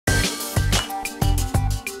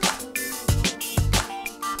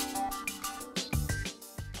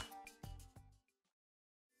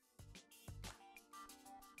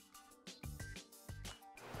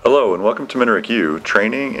Hello and welcome to Minarik U,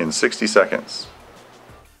 training in 60 seconds.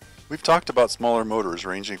 We've talked about smaller motors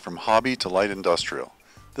ranging from hobby to light industrial.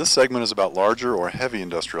 This segment is about larger or heavy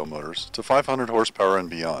industrial motors to 500 horsepower and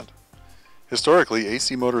beyond. Historically,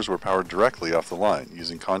 AC motors were powered directly off the line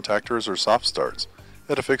using contactors or soft starts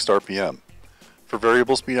at a fixed RPM. For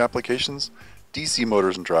variable speed applications, DC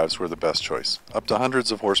motors and drives were the best choice, up to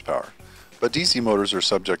hundreds of horsepower. But DC motors are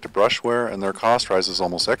subject to brush wear and their cost rises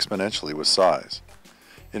almost exponentially with size.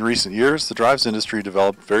 In recent years, the drives industry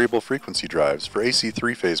developed variable frequency drives for AC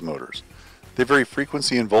three-phase motors. They vary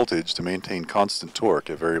frequency and voltage to maintain constant torque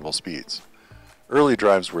at variable speeds. Early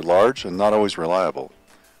drives were large and not always reliable,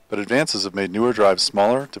 but advances have made newer drives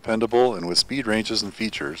smaller, dependable, and with speed ranges and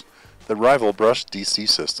features that rival brushed DC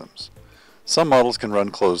systems. Some models can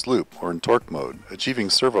run closed loop or in torque mode, achieving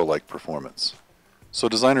servo-like performance. So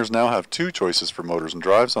designers now have two choices for motors and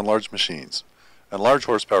drives on large machines. And large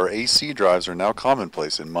horsepower AC drives are now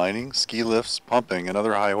commonplace in mining, ski lifts, pumping, and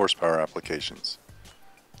other high horsepower applications.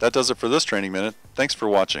 That does it for this training minute. Thanks for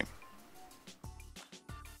watching.